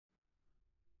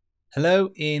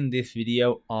Hello, in this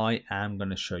video I am going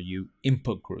to show you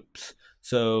input groups.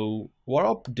 So what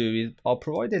I'll do is I'll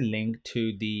provide a link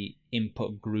to the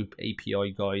input group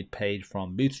API guide page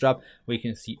from Bootstrap where you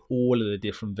can see all of the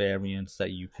different variants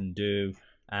that you can do,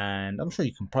 and I'm sure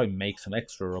you can probably make some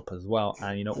extra up as well,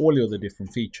 and all the other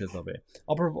different features of it.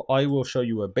 I will show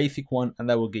you a basic one and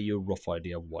that will give you a rough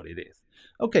idea of what it is.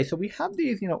 Okay, so we have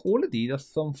these, all of these are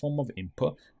some form of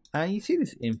input. And you see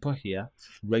this input here,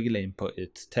 regular input,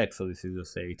 it's text. So this is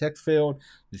just a text field.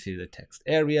 This is a text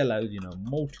area, allows,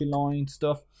 multi-line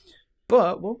stuff.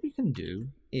 But what we can do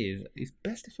is, it's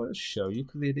best if I just show you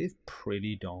because it is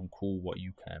pretty darn cool what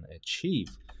you can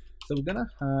achieve. So we're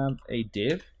gonna have a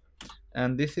div,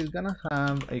 and this is gonna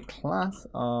have a class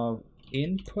of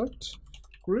input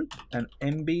group and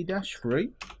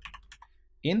mb-3.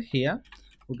 In here,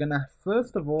 we're gonna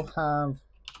first of all have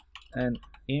an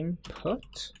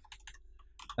input,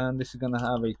 and this is going to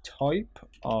have a type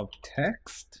of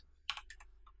text,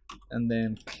 and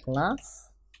then class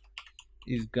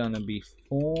is going to be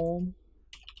form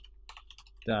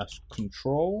dash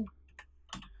control,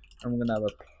 and we're going to have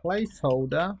a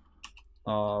placeholder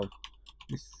of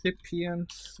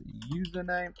recipient's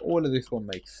username. All of this will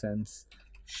make sense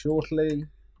shortly,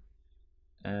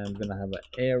 and we're going to have an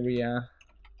area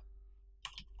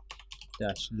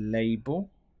dash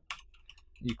label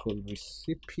equal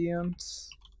recipient's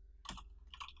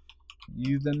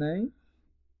username,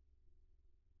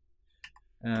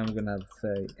 and I'm gonna have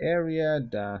say area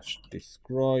dash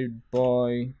described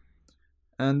by,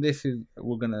 and this is,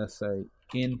 we're gonna say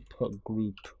input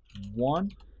group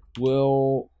 1.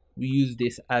 We'll use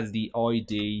this as the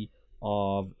ID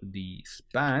of the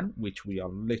span, which we are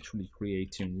literally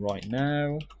creating right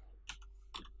now.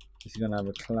 This is gonna have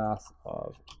a class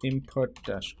of input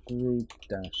dash group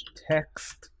dash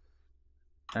text,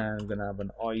 and I'm gonna have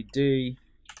an ID.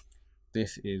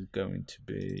 This is going to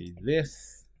be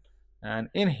this, and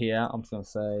in here I'm just going to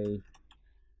say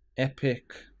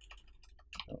epic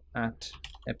at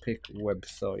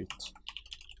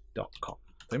epicwebsite.com.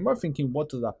 So you might be thinking, what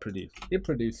does that produce? It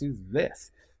produces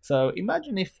this. So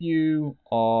imagine if you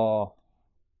are,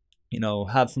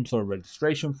 have some sort of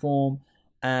registration form,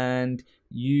 and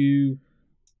you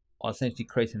are essentially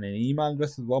creating an email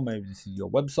address as well. Maybe this is your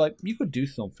website. You could do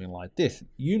something like this.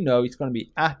 It's going to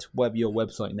be at whatever your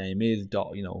website name is,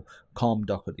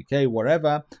 .com.co.uk,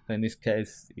 whatever. So in this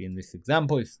case, in this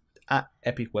example, it's at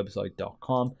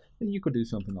epicwebsite.com. Then you could do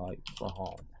something like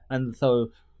Farhan, and so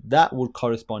that would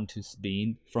correspond to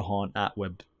being Farhan at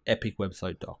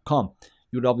epicwebsite.com.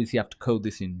 You would obviously have to code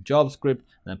this in JavaScript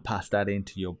and then pass that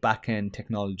into your backend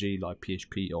technology like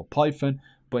PHP or Python.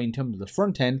 But in terms of the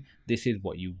front end, this is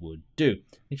what you would do.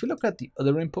 If you look at the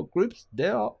other input groups,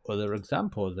 there are other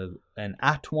examples. There's an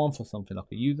at one for something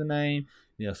like a username,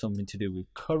 something to do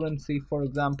with currency, for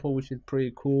example, which is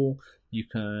pretty cool. You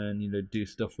can, do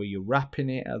stuff where you're wrapping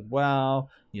it as well.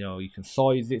 You can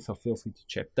size it, so feel free to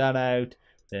check that out.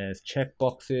 There's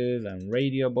checkboxes and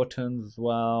radio buttons as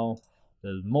well.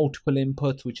 There's multiple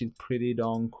inputs, which is pretty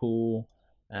darn cool.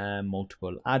 And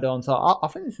multiple add-ons. So I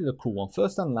think this is a cool one,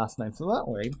 first and last name, so that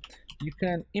way you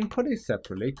can input it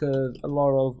separately, because a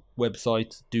lot of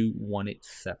websites do want it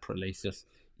separately. It's just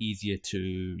easier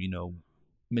to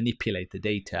manipulate the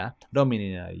data. I don't mean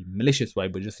in a malicious way,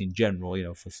 but just in general,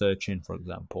 for searching, for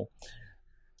example.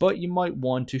 But you might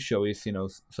want to show it,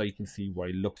 so you can see what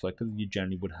it looks like, because you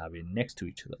generally would have it next to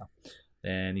each other.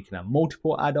 Then you can have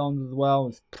multiple add-ons as well.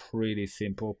 It's pretty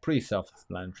simple, pretty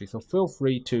self-explanatory. So feel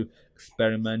free to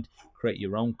experiment, create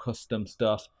your own custom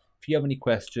stuff. If you have any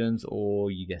questions or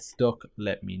you get stuck,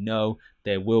 let me know.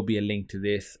 There will be a link to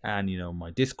this and my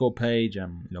Discord page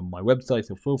and my website.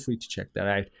 So feel free to check that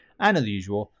out. And as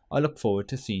usual, I look forward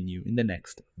to seeing you in the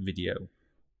next video.